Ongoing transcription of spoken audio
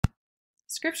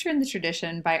Scripture and the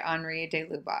Tradition by Henri De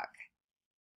Lubac.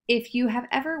 If you have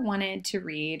ever wanted to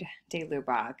read De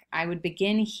Lubac, I would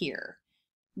begin here.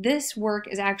 This work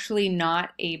is actually not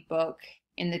a book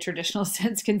in the traditional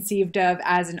sense conceived of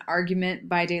as an argument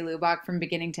by De Lubac from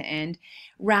beginning to end.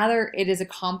 Rather, it is a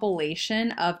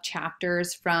compilation of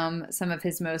chapters from some of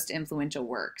his most influential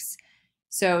works.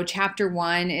 So chapter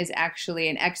 1 is actually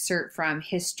an excerpt from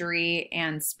History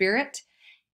and Spirit,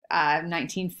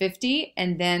 1950,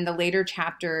 and then the later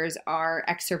chapters are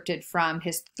excerpted from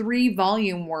his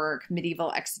 3-volume work, Medieval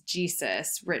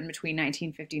Exegesis, written between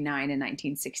 1959 and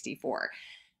 1964.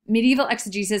 Medieval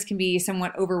exegesis can be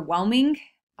somewhat overwhelming.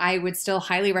 I would still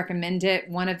highly recommend it.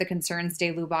 One of the concerns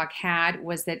De Lubac had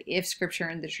was that if Scripture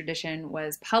and the Tradition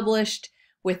was published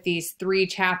with these 3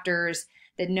 chapters,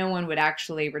 that no one would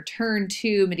actually return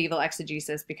to medieval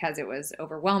exegesis because it was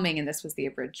overwhelming and this was the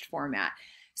abridged format.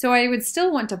 So I would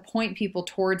still want to point people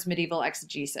towards medieval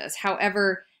exegesis.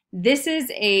 However, this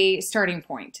is a starting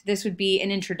point. This would be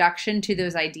an introduction to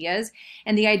those ideas,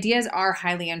 and the ideas are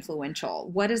highly influential.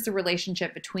 What is the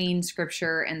relationship between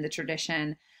Scripture and the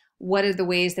tradition? What are the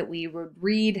ways that we would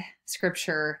read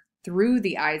Scripture through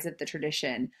the eyes of the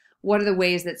tradition? What are the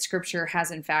ways that Scripture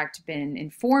has in fact been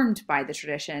informed by the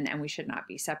tradition, and we should not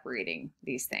be separating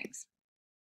these things?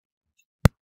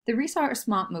 The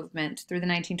Ressourcement movement through the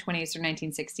 1920s or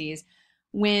 1960s,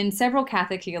 when several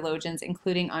Catholic theologians,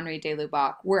 including Henri De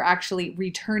Lubac, were actually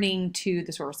returning to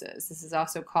the sources. This is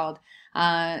also called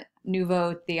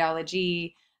Nouveau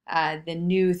Theologie, the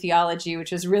new theology,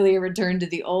 which was really a return to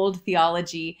the old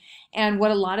theology. And what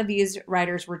a lot of these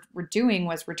writers were doing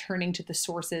was returning to the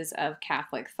sources of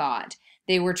Catholic thought.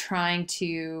 They were trying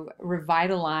to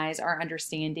revitalize our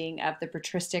understanding of the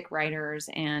patristic writers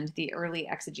and the early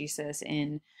exegesis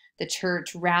in the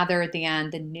church rather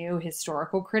than the new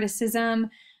historical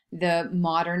criticism, the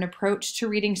modern approach to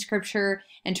reading Scripture,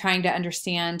 and trying to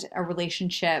understand a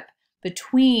relationship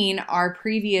between our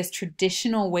previous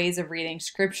traditional ways of reading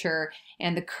Scripture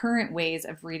and the current ways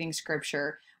of reading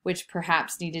Scripture, which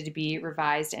perhaps needed to be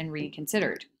revised and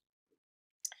reconsidered.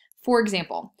 For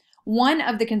example, one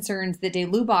of the concerns that De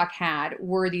Lubac had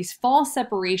were these false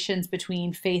separations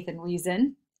between faith and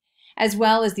reason, as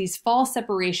well as these false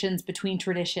separations between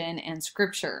tradition and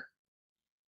Scripture.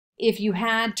 If you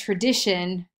had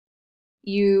tradition,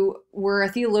 you were a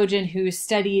theologian who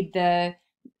studied the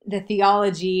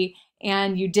theology,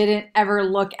 and you didn't ever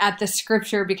look at the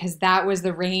Scripture because that was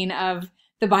the reign of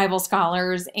the Bible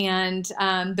scholars and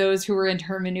those who were in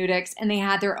hermeneutics, and they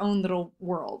had their own little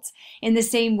worlds. In the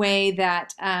same way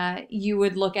that you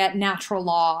would look at natural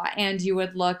law and you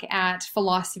would look at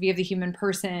philosophy of the human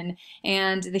person,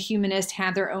 and the humanists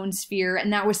had their own sphere,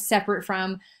 and that was separate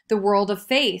from the world of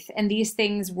faith. And these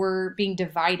things were being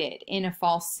divided in a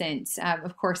false sense.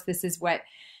 Of course, this is what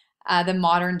the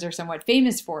moderns are somewhat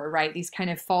famous for, right? These kind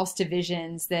of false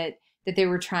divisions that they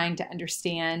were trying to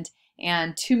understand,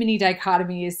 and too many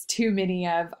dichotomies, too many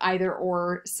of either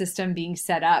or system being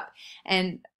set up.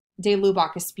 And De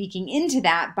Lubac is speaking into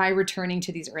that by returning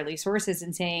to these early sources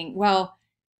and saying, well,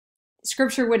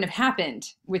 Scripture wouldn't have happened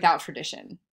without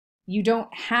tradition. You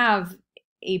don't have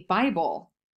a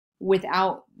Bible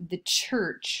without the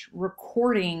church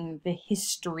recording the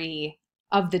history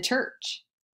of the church.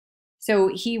 So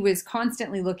he was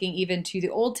constantly looking even to the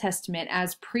Old Testament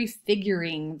as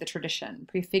prefiguring the tradition,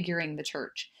 prefiguring the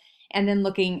church. And then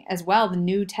looking as well, the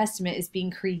New Testament is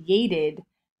being created.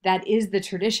 That is the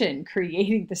tradition,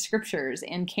 creating the Scriptures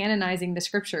and canonizing the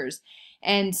Scriptures.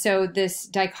 And so this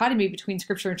dichotomy between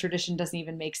Scripture and tradition doesn't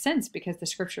even make sense because the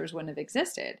Scriptures wouldn't have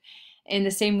existed. In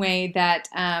the same way that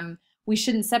we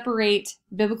shouldn't separate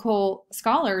biblical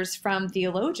scholars from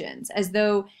theologians, as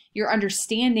though your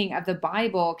understanding of the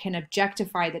Bible can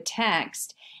objectify the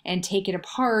text and take it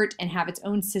apart and have its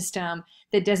own system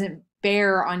that doesn't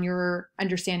bear on your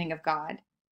understanding of God,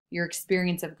 your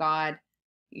experience of God,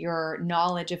 your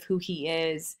knowledge of who He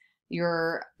is,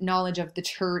 your knowledge of the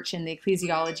church and the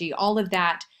ecclesiology. All of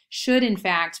that should in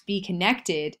fact be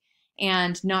connected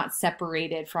and not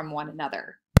separated from one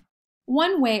another.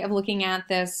 One way of looking at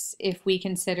this, if we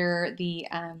consider the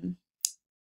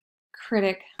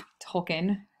critic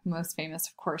Tolkien, most famous,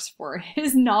 of course, for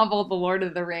his novel, The Lord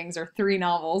of the Rings, or 3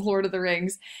 novels, Lord of the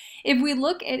Rings. If we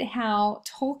look at how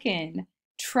Tolkien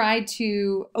tried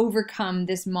to overcome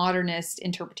this modernist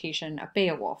interpretation of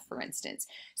Beowulf, for instance.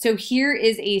 So here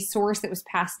is a source that was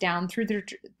passed down through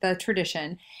the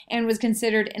tradition and was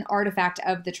considered an artifact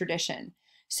of the tradition.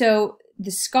 So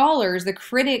the scholars, the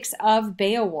critics of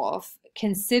Beowulf,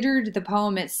 considered the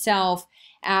poem itself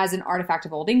as an artifact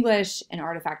of Old English, an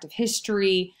artifact of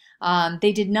history,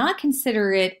 They did not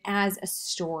consider it as a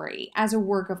story, as a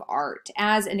work of art,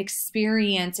 as an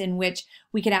experience in which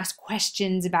we could ask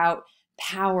questions about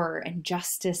power and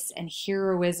justice and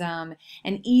heroism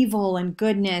and evil and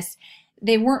goodness.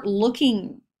 They weren't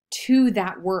looking to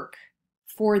that work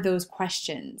for those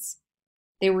questions.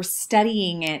 They were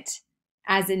studying it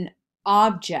as an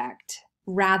object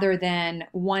rather than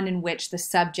one in which the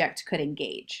subject could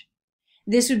engage.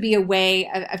 This would be a way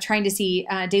of trying to see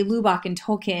De Lubac and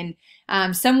Tolkien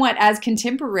somewhat as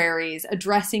contemporaries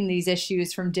addressing these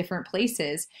issues from different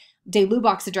places. De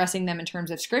Lubac's addressing them in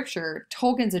terms of scripture.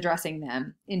 Tolkien's addressing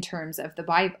them in terms of the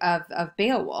Bible of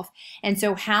Beowulf. And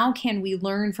so how can we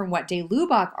learn from what De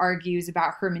Lubac argues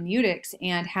about hermeneutics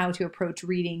and how to approach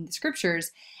reading the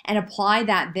scriptures and apply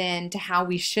that then to how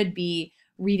we should be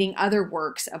reading other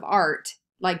works of art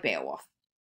like Beowulf?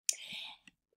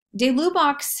 De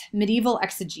Lubac's medieval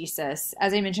exegesis,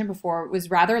 as I mentioned before, was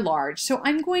rather large, so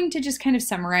I'm going to just kind of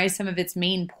summarize some of its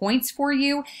main points for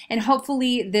you, and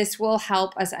hopefully this will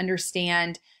help us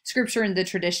understand scripture and the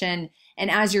tradition, and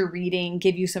as you're reading,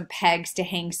 give you some pegs to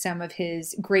hang some of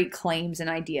his great claims and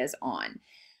ideas on.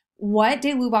 What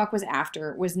De Lubac was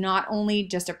after was not only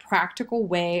just a practical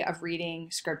way of reading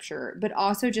scripture, but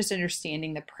also just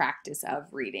understanding the practice of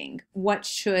reading. What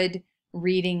should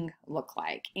reading look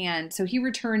like? And so he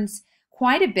returns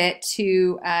quite a bit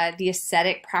to the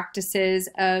ascetic practices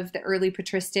of the early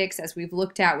patristics, as we've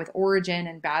looked at with Origen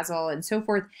and Basil and so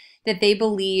forth, that they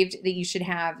believed that you should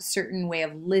have a certain way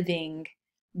of living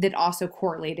that also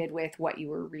correlated with what you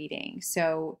were reading.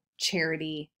 So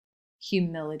charity,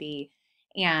 humility,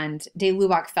 and De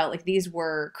Lubac felt like these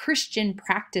were Christian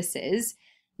practices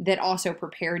that also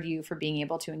prepared you for being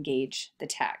able to engage the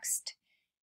text.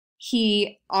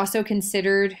 He also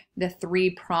considered the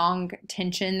three-pronged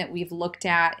tension that we've looked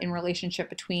at in relationship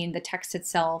between the text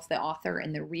itself, the author,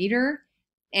 and the reader.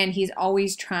 And he's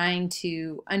always trying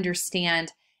to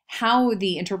understand how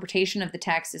the interpretation of the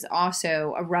text is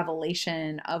also a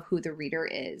revelation of who the reader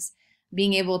is.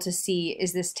 Being able to see,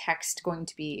 is this text going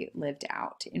to be lived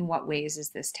out? In what ways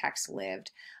is this text lived?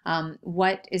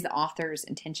 What is the author's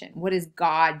intention? What is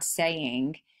God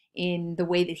saying in the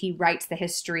way that he writes the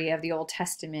history of the Old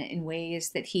Testament, in ways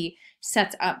that he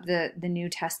sets up the New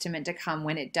Testament to come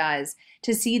when it does,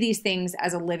 to see these things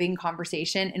as a living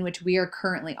conversation in which we are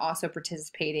currently also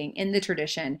participating in the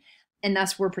tradition, and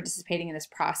thus we're participating in this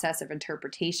process of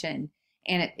interpretation,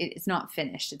 and it's not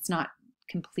finished, it's not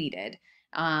completed.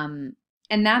 And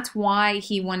that's why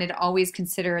he wanted to always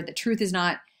consider that truth is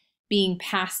not being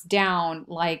passed down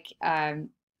like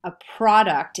a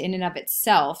product in and of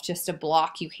itself, just a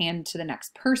block you hand to the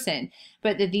next person,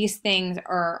 but that these things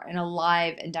are an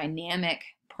alive and dynamic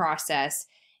process,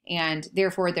 and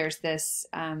therefore there's this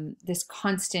this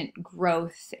constant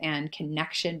growth and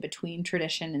connection between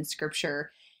tradition and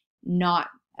scripture, not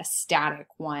a static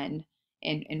one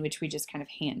in which we just kind of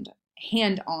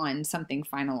hand on something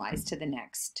finalized to the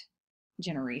next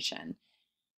generation.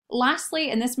 Lastly,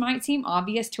 and this might seem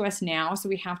obvious to us now, so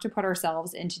we have to put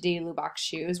ourselves into De Lubac's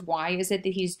shoes. Why is it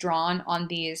that he's drawn on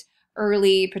these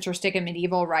early patristic and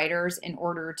medieval writers in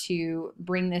order to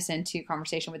bring this into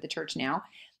conversation with the church now?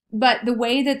 But the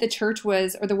way that the church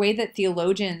was, or the way that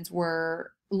theologians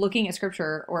were looking at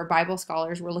scripture, or Bible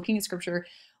scholars were looking at scripture,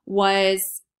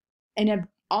 was an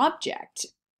object.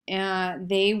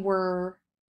 They were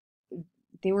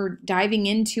diving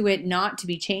into it not to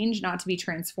be changed, not to be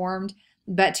transformed,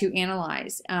 but to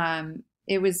analyze.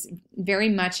 It was very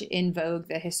much in vogue,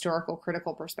 the historical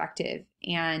critical perspective,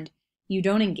 and you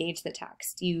don't engage the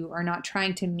text. You are not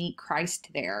trying to meet Christ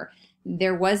there.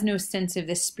 There was no sense of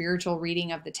this spiritual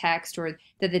reading of the text, or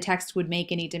that the text would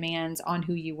make any demands on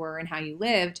who you were and how you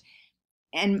lived.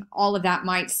 And all of that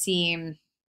might seem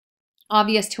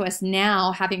obvious to us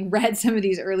now, having read some of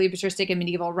these early patristic and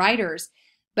medieval writers.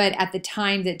 But at the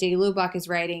time that De Lubac is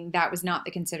writing, that was not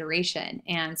the consideration.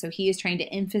 And so he is trying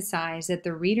to emphasize that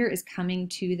the reader is coming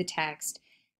to the text,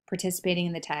 participating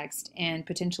in the text, and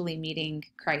potentially meeting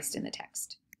Christ in the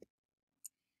text.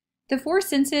 The four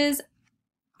senses,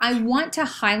 I want to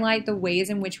highlight the ways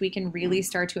in which we can really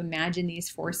start to imagine these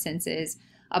four senses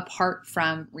apart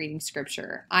from reading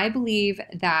scripture. I believe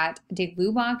that De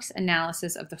Lubac's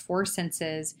analysis of the four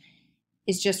senses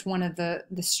is just one of the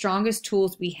strongest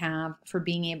tools we have for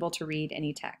being able to read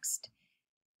any text.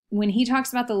 When he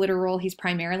talks about the literal, he's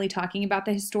primarily talking about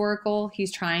the historical.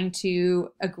 He's trying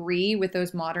to agree with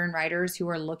those modern writers who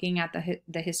are looking at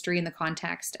the history and the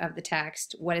context of the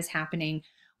text. What is happening?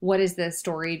 What is the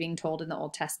story being told in the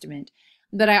Old Testament?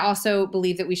 But I also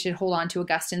believe that we should hold on to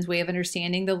Augustine's way of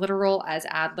understanding the literal as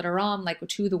ad literam, like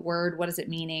to the word, what is it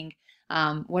meaning?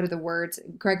 What are the words?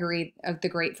 Gregory of the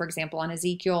Great, for example, on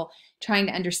Ezekiel, trying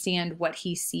to understand what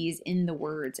he sees in the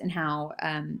words and how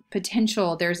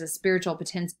there's a spiritual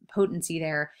potency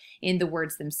there in the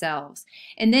words themselves.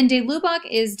 And then De Lubac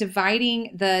is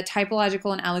dividing the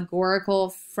typological and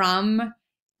allegorical from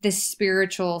the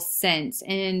spiritual sense.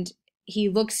 And he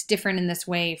looks different in this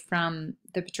way from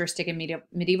the patristic and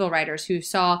medieval writers who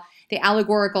saw the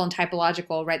allegorical and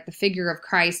typological, right, the figure of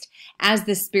Christ as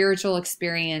the spiritual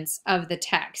experience of the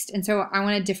text. And so I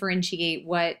want to differentiate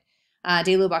what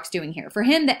De Lubac's doing here. For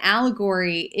him, the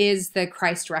allegory is the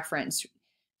Christ reference.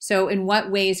 So in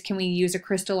what ways can we use a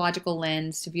Christological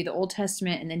lens to view the Old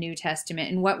Testament and the New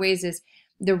Testament? In what ways is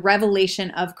the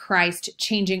revelation of Christ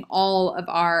changing all of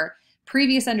our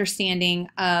previous understanding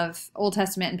of Old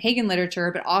Testament and pagan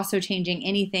literature, but also changing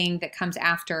anything that comes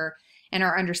after and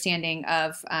our understanding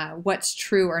of what's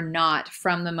true or not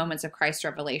from the moments of Christ's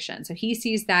revelation. So he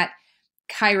sees that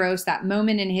kairos, that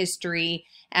moment in history,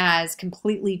 as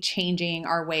completely changing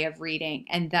our way of reading.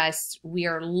 And thus we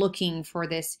are looking for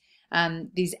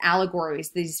these allegories,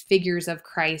 these figures of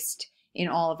Christ in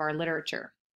all of our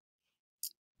literature.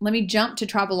 Let me jump to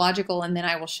tropological, and then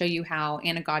I will show you how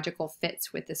anagogical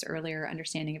fits with this earlier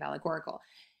understanding of allegorical.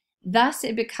 Thus,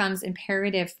 it becomes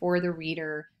imperative for the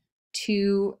reader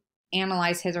to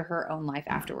analyze his or her own life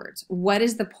afterwards. What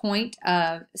is the point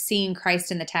of seeing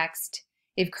Christ in the text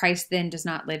if Christ then does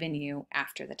not live in you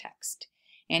after the text?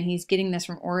 And he's getting this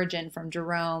from Origen, from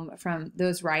Jerome, from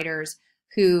those writers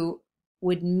who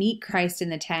would meet Christ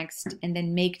in the text and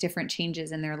then make different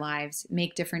changes in their lives,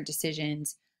 make different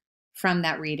decisions from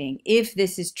that reading. If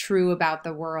this is true about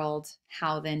the world,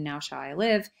 how then now shall I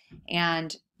live?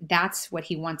 And that's what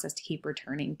he wants us to keep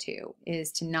returning to,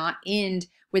 is to not end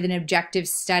with an objective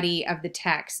study of the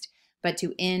text, but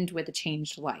to end with a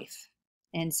changed life.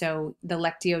 And so the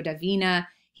Lectio Divina,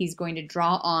 he's going to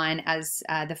draw on as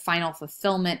the final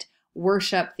fulfillment.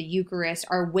 Worship, the Eucharist,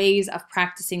 are ways of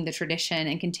practicing the tradition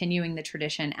and continuing the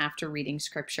tradition after reading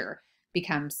scripture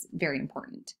becomes very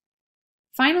important.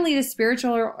 Finally, the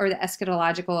spiritual or the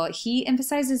eschatological, he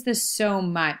emphasizes this so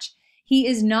much. He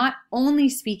is not only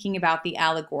speaking about the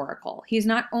allegorical. He's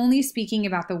not only speaking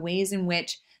about the ways in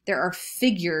which there are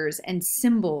figures and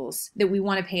symbols that we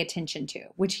want to pay attention to,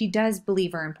 which he does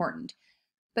believe are important,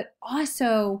 but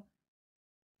also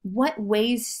what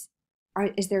ways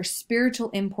is there spiritual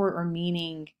import or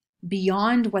meaning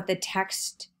beyond what the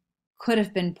text could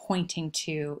have been pointing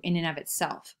to in and of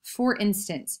itself. For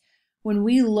instance, when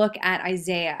we look at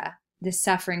Isaiah, the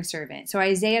suffering servant, so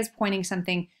Isaiah is pointing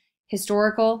something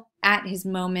historical at his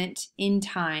moment in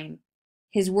time.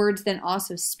 His words then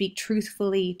also speak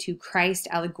truthfully to Christ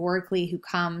allegorically who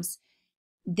comes.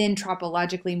 Then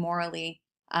tropologically, morally,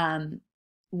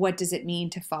 what does it mean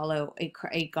to follow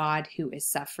a God who is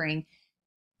suffering?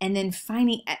 And then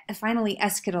finally,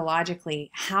 eschatologically,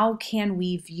 how can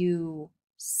we view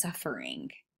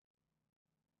suffering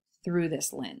through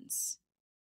this lens?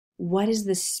 What is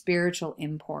the spiritual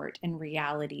import and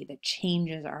reality that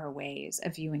changes our ways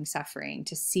of viewing suffering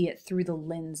to see it through the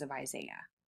lens of Isaiah?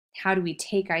 How do we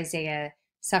take Isaiah,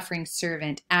 suffering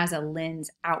servant, as a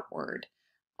lens outward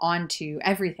onto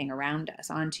everything around us,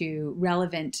 onto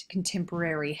relevant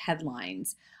contemporary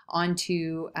headlines,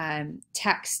 onto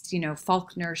text,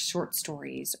 Faulkner's short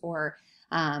stories, or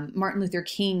Martin Luther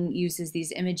King uses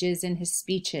these images in his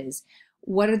speeches.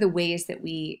 What are the ways that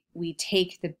we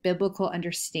take the biblical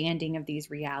understanding of these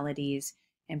realities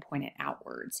and point it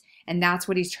outwards? And that's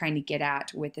what he's trying to get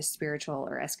at with the spiritual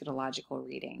or eschatological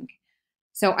reading.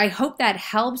 So I hope that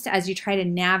helps as you try to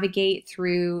navigate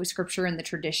through scripture and the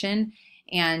tradition,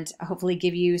 and hopefully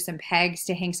give you some pegs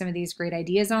to hang some of these great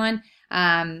ideas on.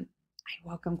 I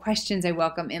welcome questions. I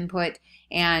welcome input.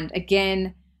 And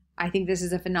again, I think this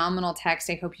is a phenomenal text.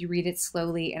 I hope you read it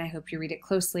slowly, and I hope you read it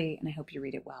closely, and I hope you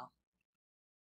read it well.